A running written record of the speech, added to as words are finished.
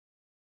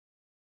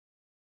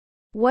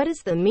What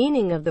is the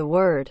meaning of the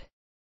word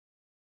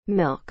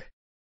milk?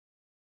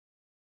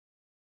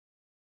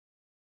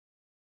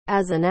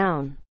 As a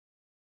noun,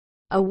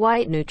 a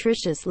white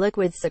nutritious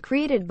liquid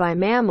secreted by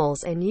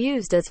mammals and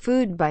used as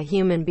food by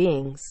human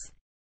beings.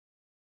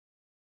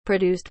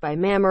 Produced by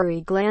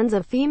mammary glands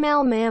of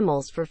female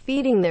mammals for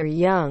feeding their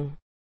young.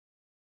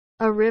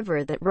 A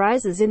river that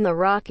rises in the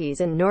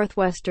Rockies in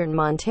northwestern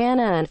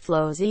Montana and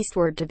flows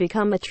eastward to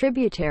become a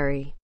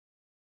tributary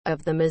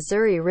of the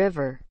Missouri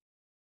River.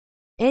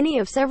 Any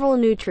of several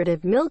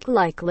nutritive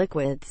milk-like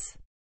liquids.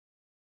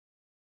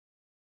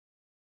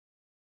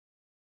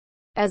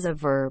 As a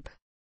verb,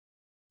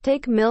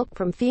 take milk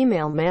from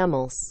female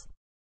mammals.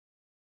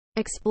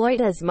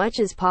 Exploit as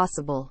much as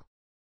possible.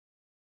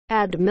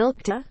 Add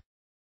milk to.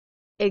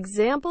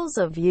 Examples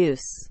of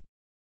use.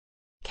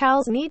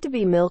 Cows need to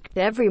be milked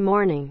every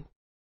morning.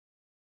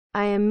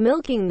 I am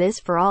milking this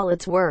for all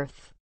it's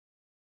worth.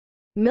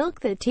 Milk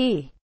the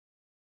tea.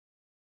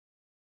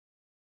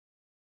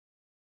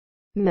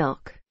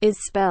 Milk is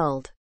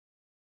spelled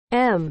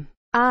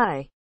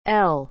M-I-L-K.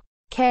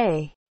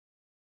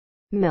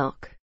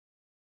 Milk.